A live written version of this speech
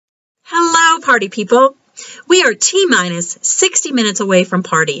party people. We are T-minus 60 minutes away from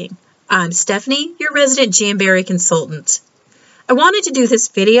partying. I'm Stephanie, your resident Jamberry consultant. I wanted to do this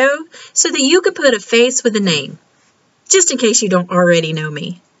video so that you could put a face with a name, just in case you don't already know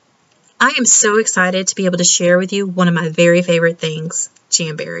me. I am so excited to be able to share with you one of my very favorite things,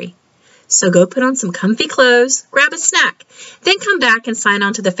 Jamberry. So go put on some comfy clothes, grab a snack, then come back and sign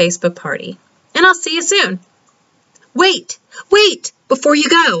on to the Facebook party. And I'll see you soon. Wait, before you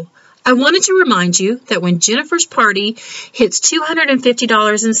go. I wanted to remind you that when Jennifier's party hits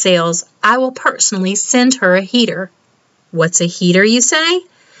 $250 in sales, I will personally send her a heater. What's a heater, you say?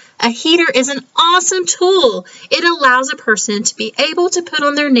 A heater is an awesome tool. It allows a person to be able to put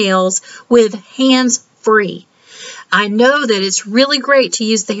on their nails with hands free. I know that it's really great to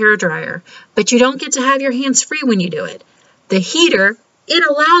use the hairdryer, but you don't get to have your hands free when you do it. The heater, it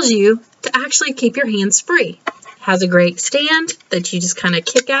allows you to actually keep your hands free. Has a great stand that you just kind of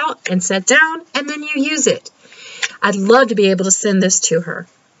kick out and set down, and then you use it. I'd love to be able to send this to her.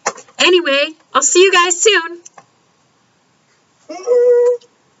 Anyway, I'll see you guys soon.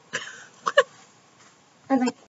 Bye-bye.